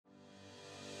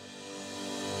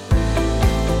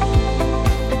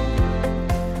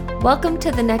Welcome to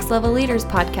the Next Level Leaders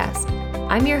podcast.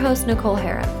 I'm your host, Nicole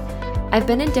Hara. I've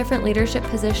been in different leadership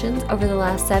positions over the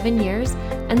last 7 years,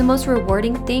 and the most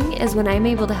rewarding thing is when I'm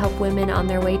able to help women on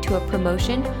their way to a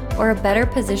promotion or a better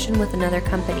position with another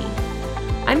company.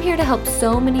 I'm here to help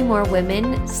so many more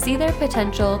women see their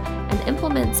potential and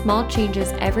implement small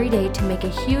changes every day to make a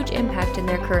huge impact in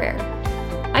their career.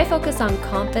 I focus on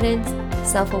confidence,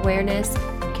 self-awareness,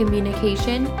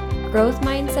 communication, growth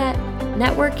mindset,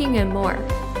 networking, and more.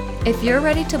 If you're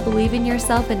ready to believe in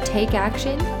yourself and take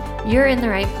action, you're in the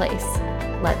right place.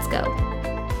 Let's go.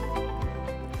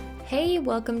 Hey,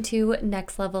 welcome to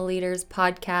Next Level Leaders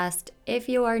podcast. If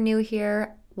you are new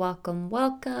here,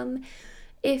 welcome.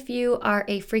 If you are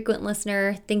a frequent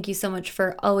listener, thank you so much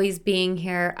for always being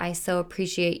here. I so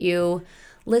appreciate you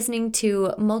listening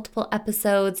to multiple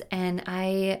episodes, and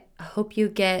I hope you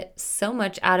get so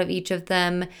much out of each of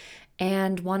them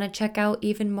and want to check out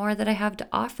even more that I have to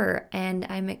offer. And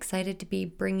I'm excited to be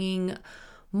bringing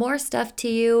more stuff to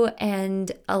you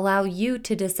and allow you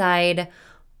to decide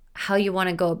how you want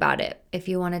to go about it. If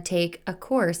you want to take a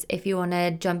course, if you want to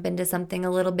jump into something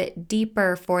a little bit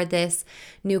deeper for this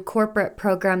new corporate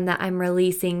program that I'm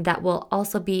releasing that will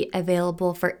also be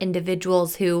available for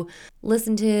individuals who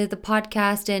listen to the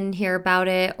podcast and hear about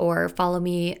it or follow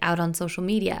me out on social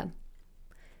media.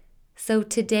 So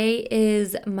today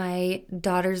is my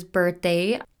daughter's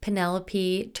birthday.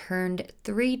 Penelope turned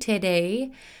 3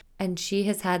 today, and she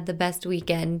has had the best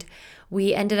weekend.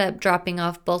 We ended up dropping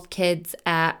off both kids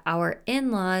at our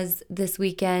in-laws this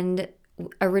weekend.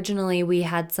 Originally, we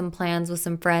had some plans with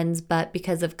some friends, but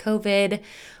because of COVID,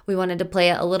 we wanted to play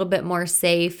it a little bit more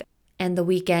safe, and the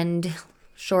weekend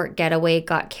short getaway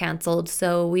got canceled.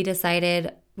 So we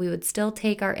decided we would still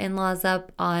take our in-laws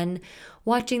up on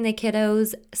watching the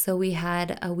kiddos. So we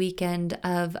had a weekend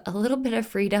of a little bit of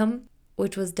freedom,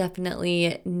 which was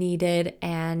definitely needed,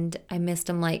 and I missed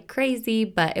them like crazy,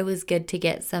 but it was good to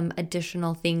get some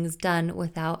additional things done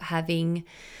without having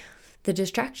the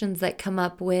distractions that come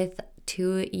up with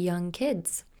 2 young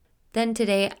kids. Then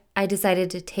today I decided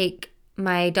to take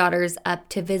my daughters up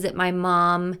to visit my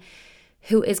mom,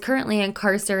 who is currently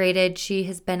incarcerated. She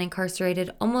has been incarcerated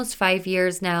almost 5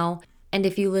 years now. And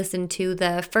if you listen to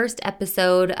the first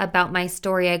episode about my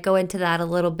story, I go into that a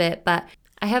little bit, but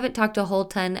I haven't talked a whole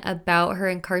ton about her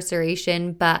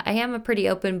incarceration, but I am a pretty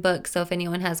open book. So if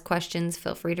anyone has questions,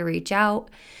 feel free to reach out.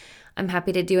 I'm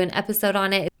happy to do an episode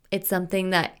on it. It's something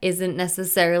that isn't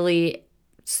necessarily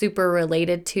super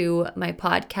related to my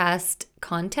podcast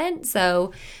content.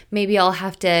 So maybe I'll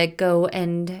have to go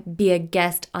and be a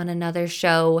guest on another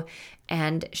show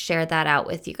and share that out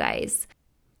with you guys.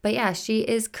 But yeah, she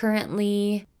is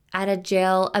currently at a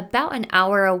jail about an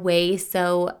hour away.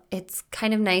 So it's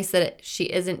kind of nice that she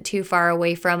isn't too far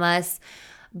away from us,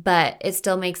 but it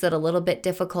still makes it a little bit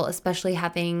difficult, especially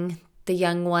having the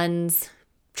young ones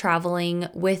traveling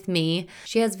with me.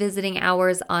 She has visiting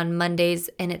hours on Mondays,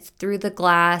 and it's through the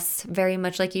glass, very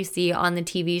much like you see on the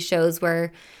TV shows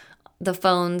where the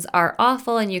phones are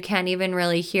awful and you can't even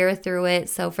really hear through it.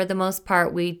 So for the most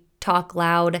part, we talk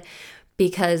loud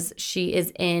because she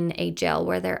is in a jail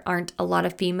where there aren't a lot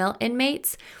of female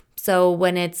inmates. So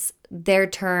when it's their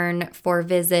turn for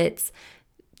visits,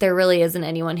 there really isn't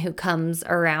anyone who comes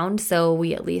around. So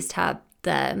we at least have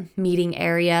the meeting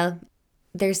area.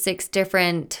 There's 6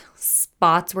 different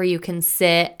spots where you can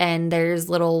sit, and there's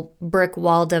little brick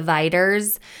wall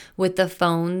dividers with the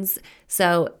phones.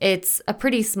 So it's a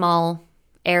pretty small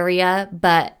area,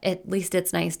 but at least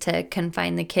it's nice to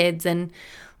confine the kids and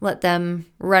let them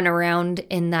run around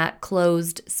in that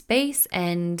closed space,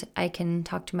 and I can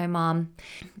talk to my mom.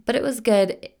 But it was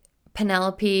good.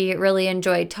 Penelope really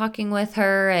enjoyed talking with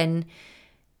her, and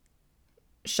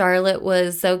Charlotte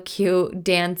was so cute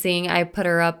dancing. I put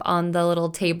her up on the little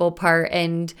table part,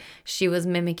 and she was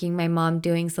mimicking my mom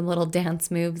doing some little dance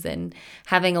moves and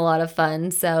having a lot of fun.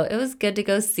 So it was good to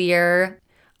go see her.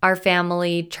 Our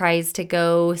family tries to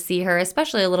go see her,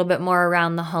 especially a little bit more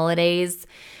around the holidays.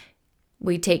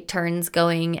 We take turns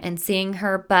going and seeing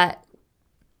her, but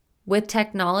with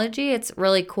technology, it's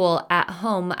really cool. At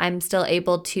home, I'm still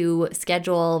able to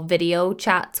schedule video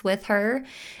chats with her,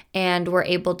 and we're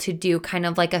able to do kind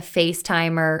of like a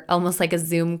FaceTime or almost like a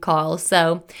Zoom call.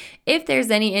 So if there's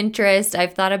any interest,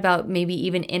 I've thought about maybe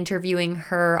even interviewing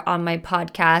her on my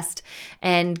podcast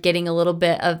and getting a little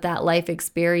bit of that life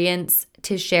experience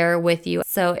to share with you.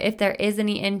 So if there is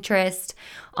any interest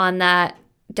on that,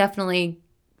 definitely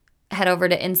head over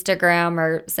to Instagram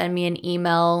or send me an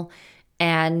email,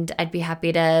 and I'd be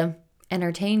happy to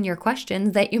entertain your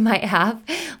questions that you might have.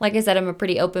 Like I said, I'm a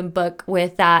pretty open book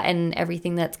with that and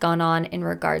everything that's gone on in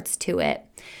regards to it.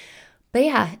 But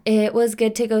yeah, it was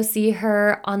good to go see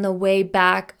her on the way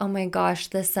back. Oh my gosh,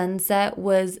 the sunset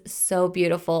was so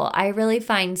beautiful. I really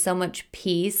find so much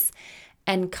peace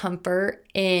and comfort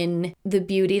in the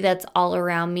beauty that's all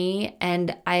around me.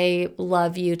 And I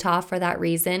love Utah for that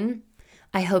reason.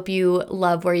 I hope you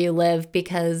love where you live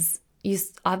because you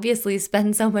obviously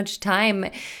spend so much time,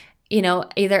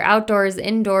 either outdoors,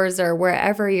 indoors, or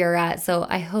wherever you're at. So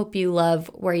I hope you love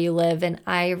where you live. And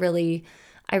I really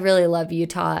love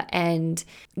Utah. And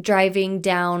driving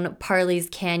down Parley's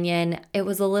Canyon, it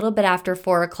was a little bit after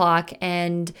 4 o'clock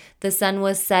and the sun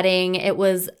was setting. There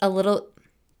was a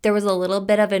little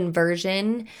bit of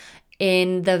inversion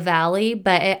in the valley,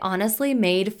 but it honestly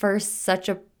made for such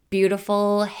a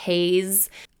beautiful haze.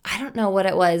 I don't know what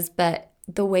it was, but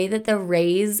the way that the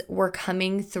rays were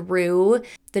coming through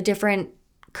the different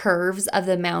curves of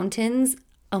the mountains,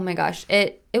 oh my gosh,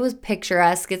 it was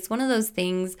picturesque. It's one of those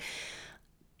things,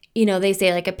 they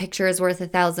say like a picture is worth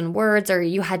 1,000 words, or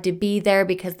you had to be there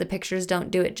because the pictures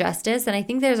don't do it justice. And I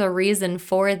think there's a reason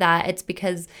for that. It's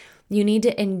because you need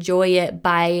to enjoy it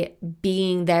by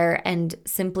being there and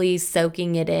simply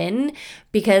soaking it in.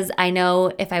 Because I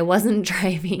know if I wasn't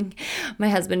driving, my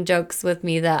husband jokes with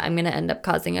me that I'm going to end up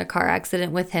causing a car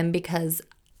accident with him because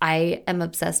I am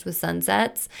obsessed with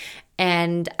sunsets.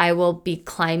 And I will be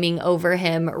climbing over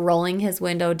him, rolling his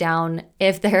window down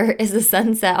if there is a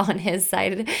sunset on his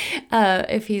side,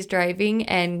 if he's driving.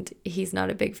 And he's not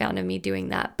a big fan of me doing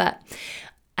that. But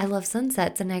I love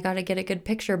sunsets and I got to get a good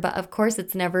picture. But of course,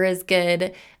 it's never as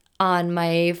good on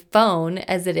my phone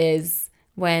as it is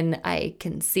when I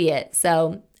can see it.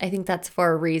 So I think that's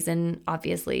for a reason.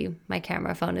 Obviously, my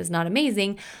camera phone is not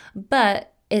amazing, but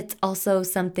it's also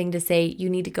something to say you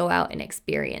need to go out and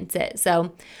experience it.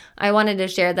 So I wanted to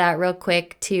share that real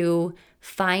quick to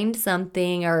find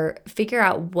something or figure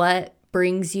out what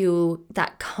brings you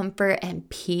that comfort and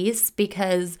peace,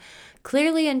 because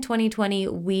clearly in 2020,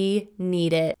 we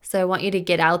need it. So I want you to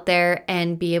get out there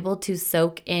and be able to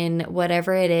soak in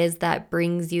whatever it is that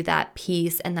brings you that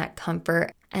peace and that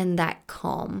comfort and that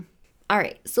calm. All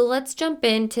right, so let's jump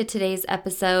into today's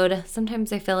episode.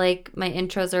 Sometimes I feel like my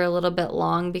intros are a little bit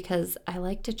long because I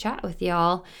like to chat with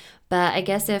y'all. But I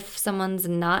guess if someone's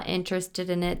not interested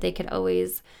in it, they could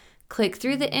always click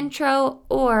through the intro,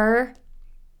 or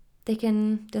they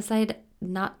can decide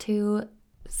not to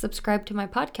subscribe to my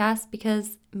podcast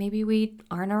because maybe we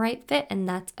aren't a right fit, and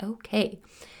that's okay.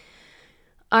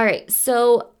 All right,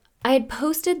 so I had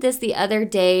posted this the other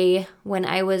day when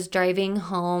I was driving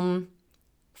home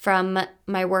from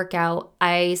my workout.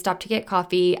 I stopped to get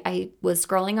coffee. I was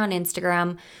scrolling on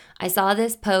Instagram. I saw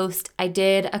this post. I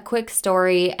did a quick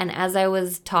story. And as I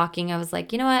was talking, I was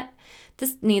like, you know what?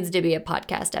 This needs to be a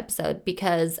podcast episode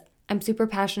because I'm super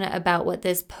passionate about what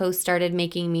this post started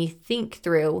making me think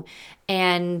through.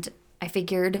 And I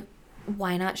figured,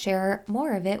 why not share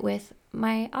more of it with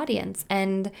my audience?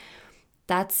 And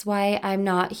that's why I'm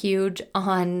not huge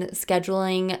on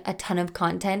scheduling a ton of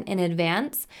content in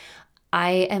advance.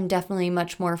 I am definitely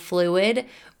much more fluid,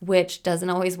 which doesn't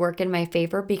always work in my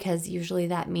favor because usually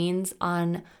that means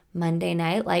on Monday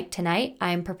night, like tonight,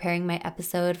 I'm preparing my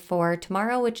episode for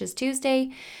tomorrow, which is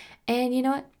Tuesday. And you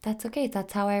know what? That's okay.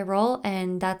 That's how I roll.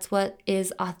 And that's what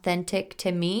is authentic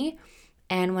to me.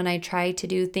 And when I try to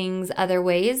do things other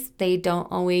ways, they don't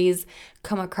always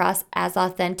come across as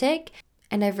authentic.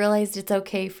 And I've realized it's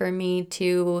okay for me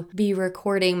to be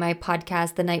recording my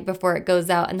podcast the night before it goes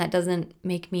out, and that doesn't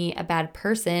make me a bad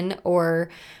person or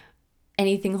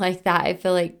anything like that. I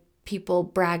feel like people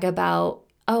brag about,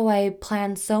 oh, I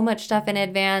plan so much stuff in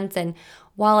advance. And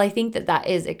while I think that that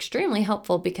is extremely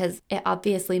helpful because it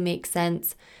obviously makes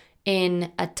sense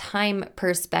in a time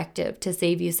perspective to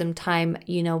save you some time,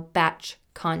 batch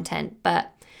content. But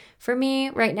for me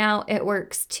right now, it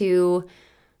works to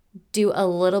do a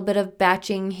little bit of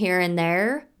batching here and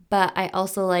there, but I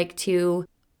also like to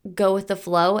go with the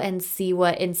flow and see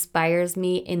what inspires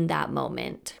me in that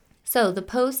moment. So the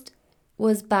post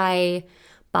was by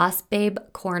Boss Babe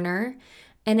Corner,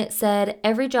 and it said,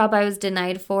 every job I was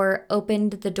denied for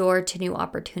opened the door to new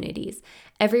opportunities.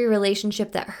 Every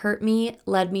relationship that hurt me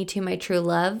led me to my true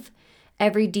love.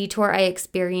 Every detour I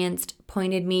experienced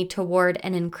pointed me toward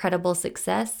an incredible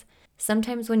success.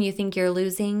 Sometimes when you think you're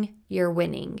losing, you're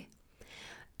winning.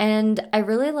 And I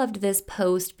really loved this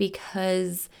post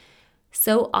because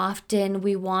so often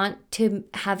we want to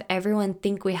have everyone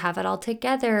think we have it all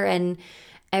together and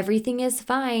everything is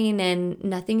fine and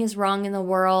nothing is wrong in the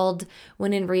world,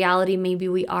 when in reality, maybe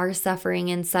we are suffering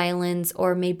in silence,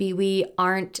 or maybe we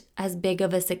aren't as big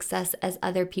of a success as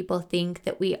other people think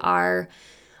that we are.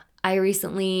 I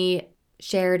recently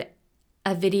shared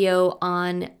a video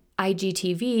on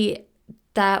IGTV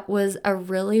that was a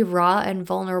really raw and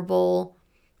vulnerable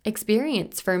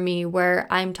experience for me, where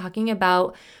I'm talking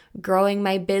about growing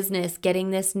my business,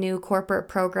 getting this new corporate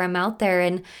program out there.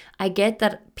 And I get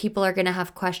that people are going to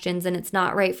have questions and it's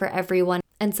not right for everyone.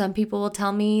 And some people will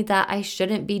tell me that I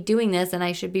shouldn't be doing this and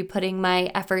I should be putting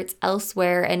my efforts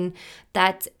elsewhere. And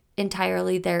that's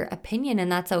entirely their opinion,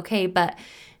 and that's okay. But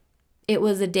it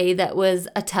was a day that was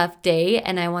a tough day,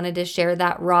 and I wanted to share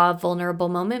that raw, vulnerable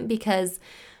moment because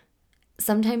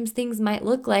sometimes things might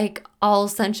look like all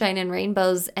sunshine and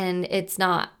rainbows, and it's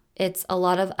not. It's a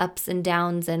lot of ups and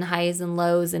downs and highs and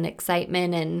lows and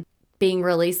excitement and being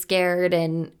really scared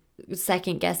and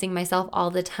second guessing myself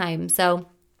all the time. So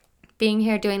being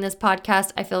here doing this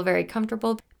podcast, I feel very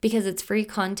comfortable because it's free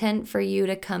content for you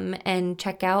to come and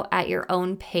check out at your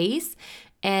own pace.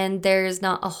 And there's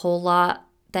not a whole lot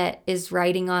that is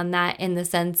riding on that in the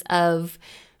sense of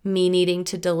me needing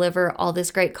to deliver all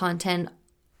this great content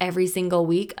every single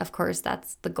week. Of course,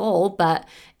 that's the goal, but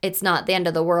it's not the end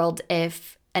of the world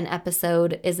if an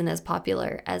episode isn't as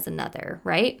popular as another,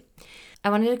 right? I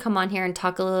wanted to come on here and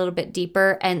talk a little bit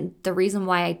deeper. And the reason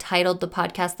why I titled the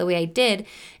podcast the way I did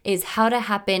is how to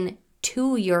happen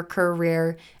to your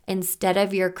career instead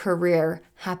of your career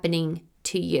happening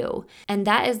to you. And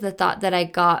that is the thought that I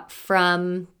got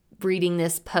from reading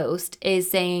this post, is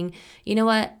saying, you know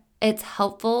what? It's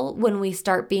helpful when we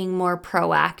start being more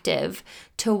proactive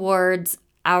towards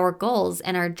our goals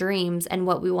and our dreams and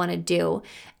what we want to do.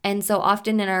 And so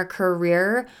often in our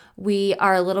career, we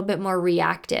are a little bit more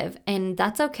reactive, and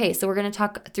that's okay. So we're going to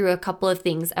talk through a couple of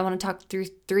things. I want to talk through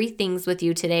 3 things with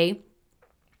you today.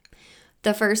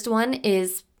 The first one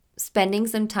is spending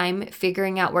some time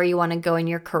figuring out where you want to go in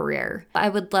your career. I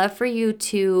would love for you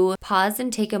to pause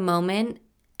and take a moment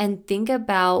and think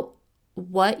about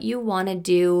what you want to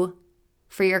do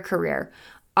for your career.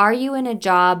 Are you in a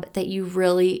job that you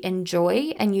really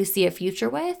enjoy and you see a future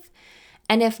with?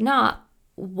 And if not,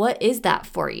 what is that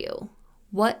for you?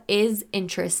 What is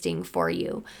interesting for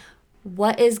you?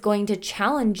 What is going to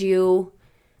challenge you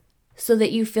so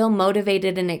that you feel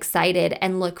motivated and excited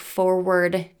and look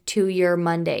forward to your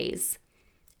Mondays?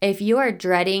 If you are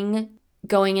dreading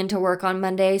going into work on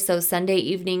Monday, so Sunday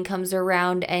evening comes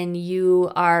around and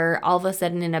you are all of a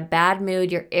sudden in a bad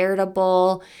mood, you're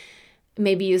irritable,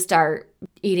 maybe you start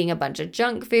eating a bunch of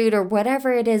junk food or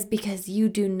whatever it is because you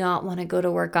do not want to go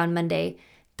to work on Monday,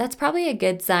 that's probably a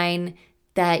good sign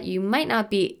that you might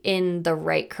not be in the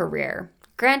right career.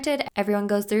 Granted, everyone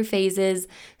goes through phases,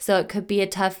 so it could be a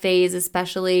tough phase,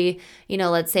 especially,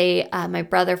 let's say my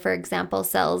brother, for example,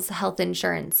 sells health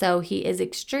insurance. So he is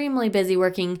extremely busy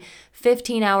working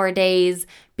 15-hour days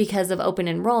because of open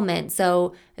enrollment.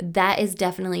 So that is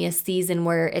definitely a season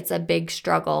where it's a big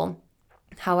struggle.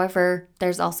 However,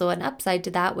 there's also an upside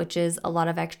to that, which is a lot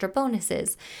of extra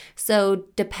bonuses. So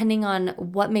depending on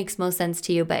what makes most sense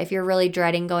to you, but if you're really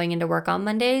dreading going into work on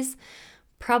Mondays,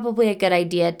 probably a good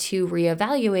idea to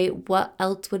reevaluate what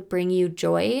else would bring you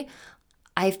joy.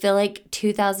 I feel like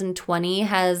 2020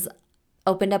 has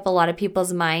opened up a lot of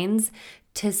people's minds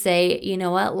to say, you know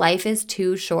what, life is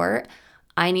too short.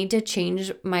 I need to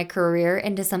change my career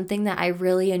into something that I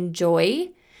really enjoy.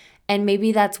 And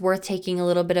maybe that's worth taking a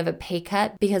little bit of a pay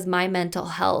cut because my mental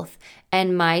health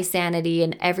and my sanity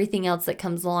and everything else that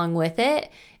comes along with it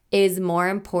is more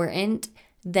important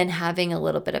than having a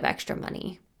little bit of extra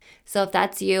money. So if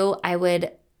that's you, I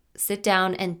would sit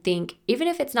down and think, even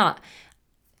if it's not,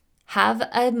 have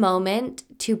a moment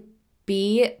to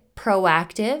be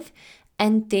proactive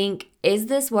and think, is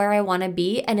this where I want to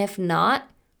be? And if not,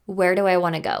 where do I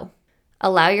want to go?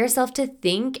 Allow yourself to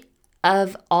think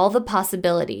of all the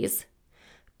possibilities,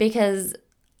 because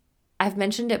I've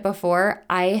mentioned it before,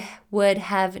 I would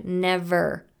have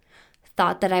never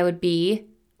thought that I would be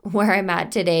where I'm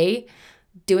at today,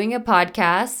 doing a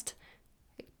podcast,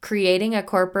 creating a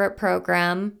corporate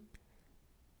program,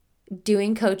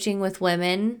 doing coaching with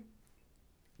women.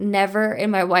 Never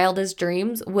in my wildest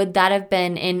dreams would that have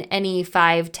been in any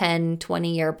 5, 10,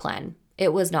 20-year plan.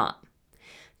 It was not.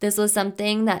 This was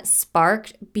something that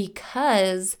sparked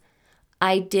because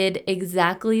I did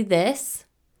exactly this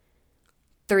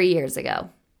 3 years ago.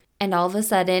 And all of a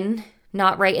sudden,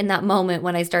 not right in that moment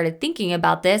when I started thinking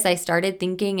about this, I started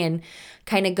thinking and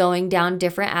kind of going down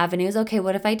different avenues. Okay,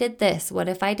 what if I did this? What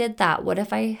if I did that? What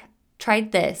if I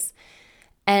tried this?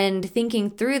 And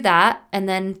thinking through that, and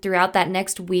then throughout that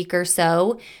next week or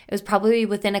so, it was probably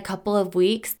within a couple of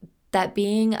weeks that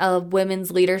being a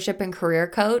women's leadership and career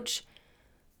coach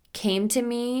came to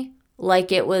me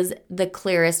like it was the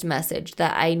clearest message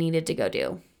that I needed to go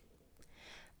do.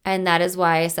 And that is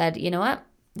why I said, you know what?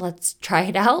 Let's try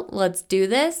it out. Let's do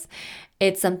this.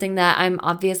 It's something that I'm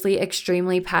obviously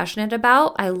extremely passionate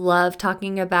about. I love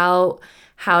talking about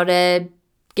how to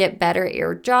get better at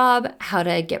your job, how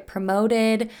to get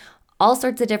promoted, all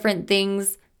sorts of different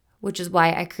things, which is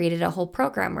why I created a whole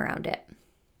program around it.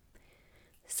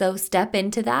 So step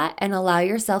into that and allow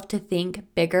yourself to think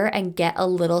bigger and get a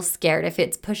little scared. If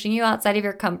it's pushing you outside of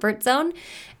your comfort zone,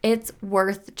 it's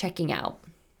worth checking out.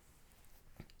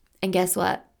 And guess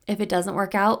what? If it doesn't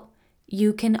work out,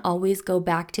 you can always go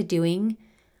back to doing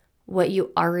what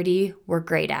you already were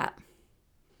great at.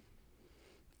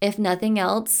 If nothing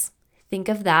else, think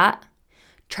of that.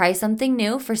 Try something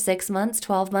new for 6 months,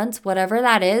 12 months, whatever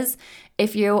that is.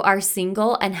 If you are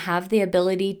single and have the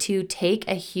ability to take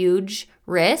a huge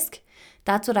risk,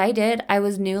 that's what I did. I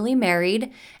was newly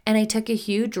married and I took a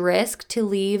huge risk to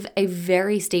leave a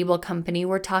very stable company.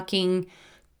 We're talking,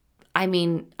 I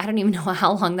don't even know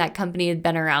how long that company had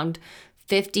been around,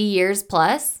 50 years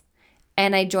plus.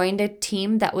 And I joined a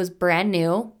team that was brand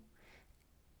new.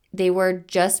 They were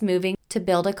just moving to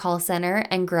build a call center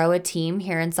and grow a team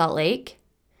here in Salt Lake.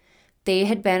 They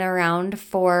had been around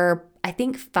for, I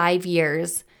think, 5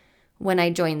 years when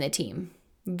I joined the team.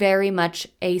 Very much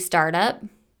a startup.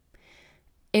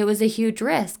 It was a huge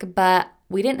risk, but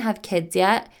we didn't have kids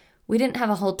yet. We didn't have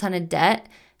a whole ton of debt.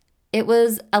 It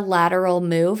was a lateral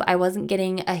move. I wasn't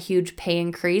getting a huge pay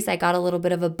increase. I got a little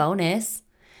bit of a bonus,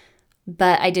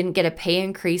 but I didn't get a pay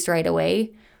increase right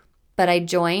away. But I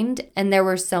joined, and there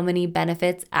were so many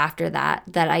benefits after that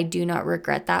I do not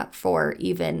regret that for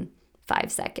even 5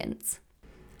 seconds.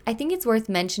 I think it's worth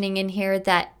mentioning in here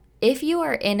that if you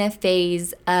are in a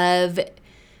phase of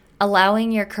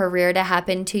allowing your career to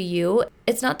happen to you,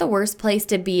 it's not the worst place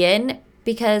to be in,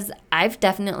 because I've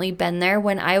definitely been there.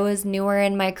 When I was newer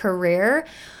in my career,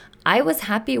 I was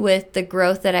happy with the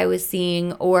growth that I was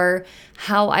seeing or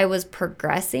how I was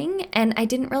progressing, and I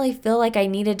didn't really feel like I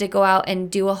needed to go out and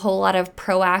do a whole lot of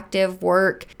proactive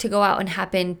work to go out and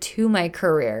happen to my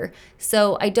career.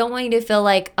 So I don't want you to feel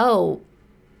like, oh,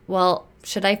 well,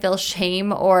 should I feel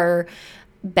shame or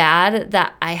bad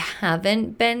that I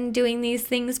haven't been doing these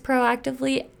things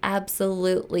proactively?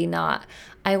 Absolutely not.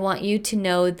 I want you to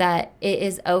know that it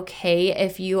is okay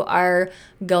if you are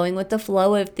going with the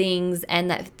flow of things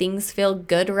and that things feel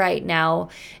good right now.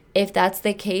 If that's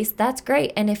the case, that's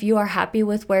great. And if you are happy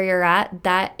with where you're at,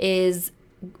 that is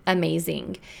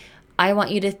amazing. I want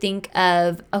you to think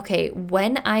of, okay,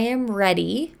 when I am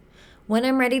ready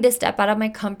to step out of my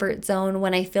comfort zone,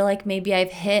 when I feel like maybe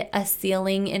I've hit a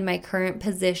ceiling in my current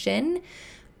position,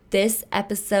 this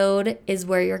episode is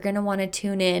where you're going to want to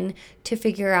tune in to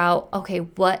figure out, okay,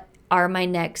 what are my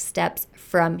next steps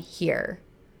from here?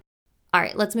 All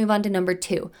right, let's move on to number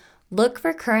 2. Look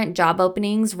for current job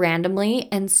openings randomly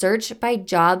and search by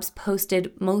jobs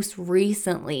posted most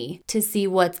recently to see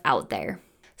what's out there.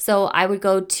 So I would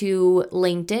go to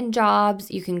LinkedIn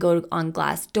Jobs, you can go on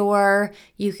Glassdoor,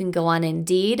 you can go on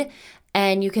Indeed,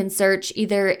 and you can search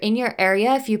either in your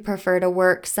area if you prefer to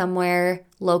work somewhere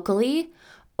locally,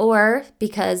 or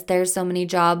because there's so many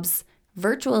jobs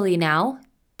virtually now,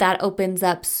 that opens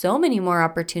up so many more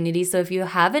opportunities. So if you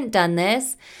haven't done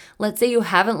this, let's say you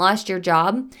haven't lost your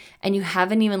job and you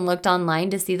haven't even looked online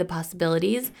to see the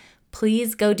possibilities,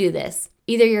 please go do this.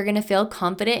 Either you're going to feel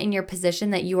confident in your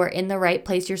position that you are in the right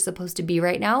place you're supposed to be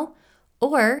right now,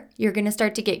 or you're going to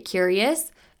start to get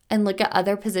curious and look at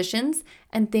other positions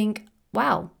and think,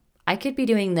 wow, I could be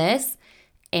doing this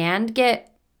and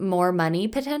get more money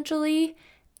potentially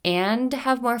and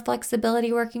have more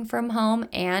flexibility working from home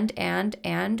and,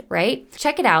 right?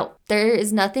 Check it out. There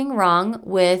is nothing wrong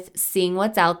with seeing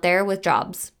what's out there with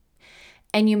jobs.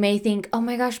 And you may think, oh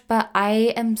my gosh, but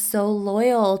I am so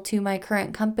loyal to my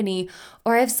current company,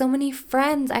 or I have so many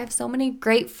friends. I have so many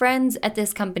great friends at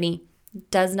this company.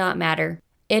 Does not matter.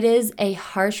 It is a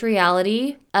harsh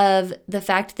reality of the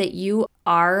fact that you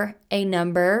are a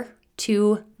number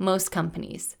to most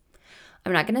companies.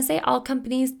 I'm not going to say all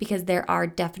companies because there are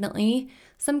definitely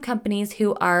some companies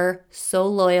who are so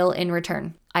loyal in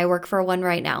return. I work for one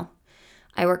right now.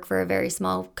 I work for a very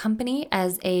small company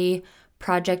as a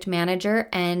project manager,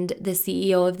 and the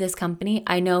CEO of this company,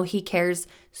 I know he cares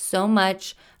so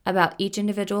much about each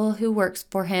individual who works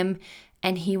for him,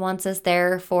 and he wants us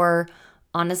there for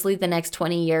honestly the next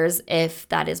 20 years if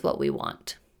that is what we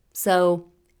want. So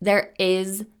there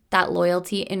is that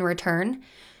loyalty in return.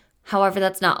 However,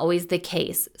 that's not always the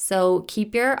case. So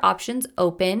keep your options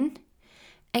open.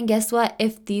 And guess what?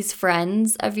 If these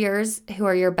friends of yours who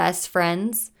are your best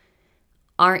friends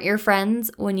aren't your friends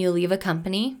when you leave a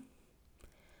company,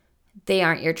 they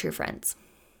aren't your true friends.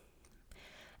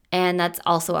 And that's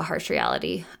also a harsh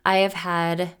reality. I have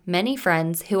had many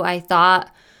friends who I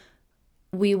thought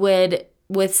we would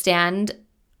withstand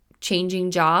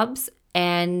changing jobs,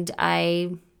 and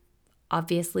I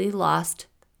obviously lost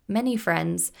many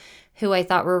friends who I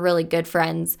thought were really good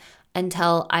friends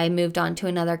until I moved on to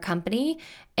another company.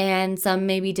 And some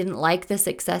maybe didn't like the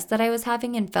success that I was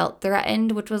having and felt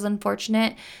threatened, which was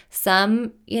unfortunate.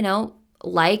 Some,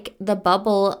 like the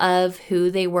bubble of who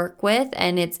they work with,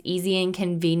 and it's easy and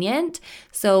convenient.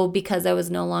 So because I was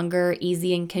no longer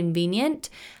easy and convenient,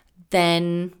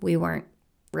 then we weren't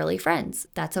really friends.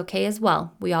 That's okay as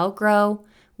well. We all grow.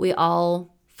 We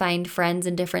all find friends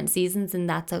in different seasons, and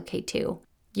that's okay too.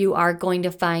 You are going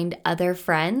to find other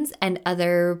friends and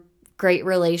other great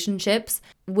relationships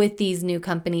with these new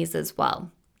companies as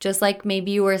well. Just like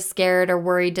maybe you were scared or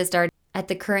worried to start at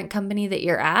the current company that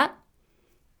you're at,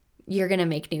 you're going to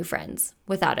make new friends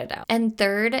without a doubt. And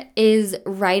third is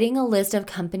writing a list of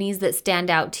companies that stand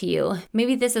out to you.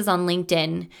 Maybe this is on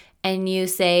LinkedIn and you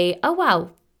say, oh,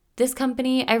 wow, this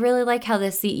company, I really like how the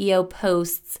CEO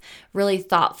posts really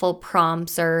thoughtful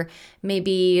prompts, or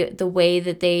maybe the way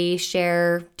that they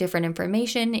share different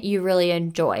information you really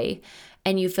enjoy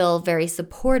and you feel very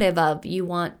supportive of. You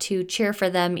want to cheer for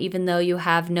them even though you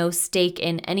have no stake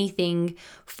in anything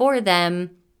for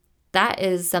them. That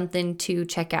is something to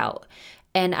check out.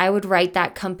 And I would write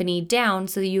that company down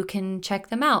so you can check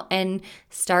them out and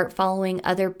start following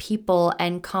other people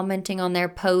and commenting on their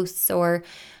posts, or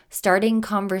starting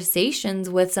conversations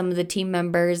with some of the team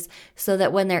members so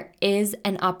that when there is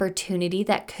an opportunity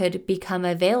that could become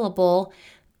available,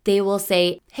 they will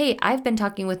say, hey, I've been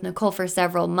talking with Nicole for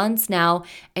several months now,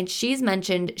 and she's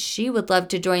mentioned she would love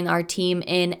to join our team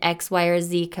in X, Y, or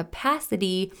Z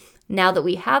capacity. Now that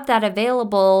we have that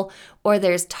available, or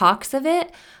there's talks of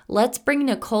it, let's bring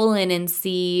Nicole in and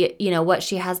see, what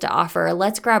she has to offer.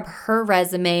 Let's grab her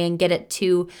resume and get it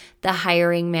to the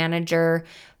hiring manager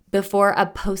before a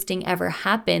posting ever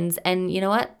happens. And you know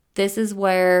what? This is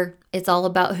where it's all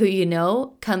about who you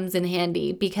know comes in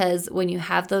handy, because when you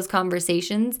have those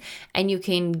conversations and you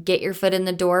can get your foot in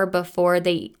the door before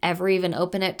they ever even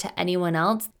open it to anyone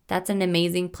else, that's an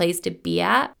amazing place to be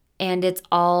at. And it's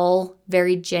all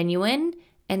very genuine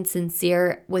and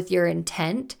sincere with your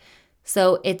intent.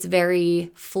 So it's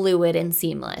very fluid and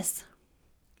seamless.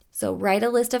 So write a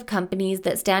list of companies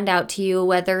that stand out to you,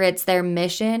 whether it's their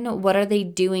mission, what are they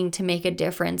doing to make a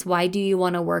difference? Why do you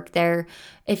want to work there?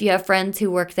 If you have friends who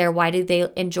work there, why do they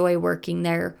enjoy working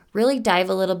there? Really dive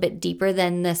a little bit deeper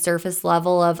than the surface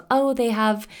level of, oh, they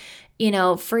have,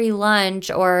 free lunch,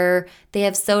 or they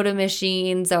have soda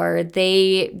machines, or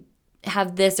they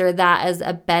have this or that as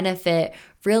a benefit.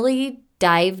 Really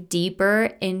dive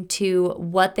deeper into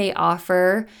what they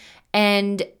offer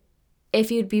and if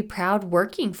you'd be proud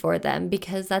working for them,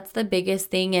 because that's the biggest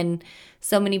thing. And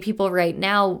so many people right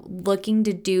now looking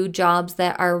to do jobs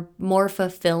that are more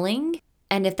fulfilling.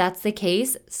 And if that's the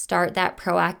case, start that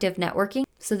proactive networking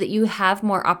so that you have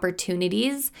more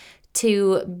opportunities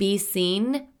to be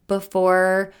seen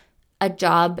before a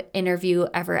job interview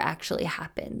ever actually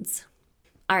happens.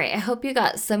 All right, I hope you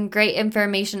got some great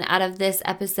information out of this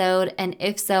episode. And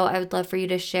if so, I would love for you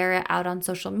to share it out on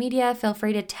social media. Feel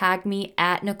free to tag me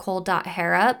at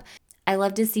Nicole.Harrop. I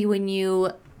love to see when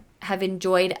you have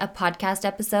enjoyed a podcast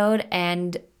episode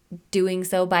and doing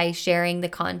so by sharing the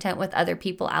content with other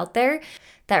people out there.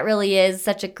 That really is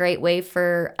such a great way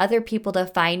for other people to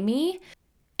find me.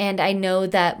 And I know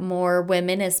that more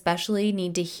women especially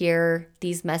need to hear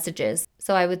these messages.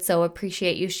 So I would so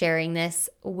appreciate you sharing this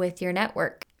with your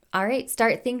network. All right,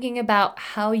 start thinking about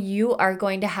how you are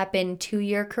going to happen to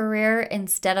your career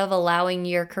instead of allowing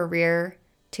your career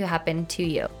to happen to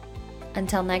you.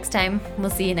 Until next time, we'll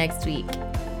see you next week.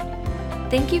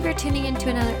 Thank you for tuning in to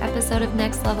another episode of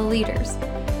Next Level Leaders.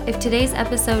 If today's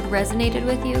episode resonated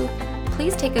with you,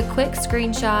 please take a quick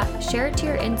screenshot, share it to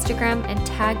your Instagram, and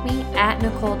tag me at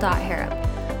Nicole.Harrop.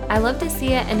 I love to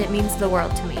see it, and it means the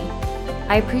world to me.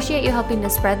 I appreciate you helping to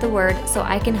spread the word so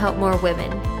I can help more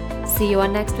women. See you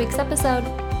on next week's episode.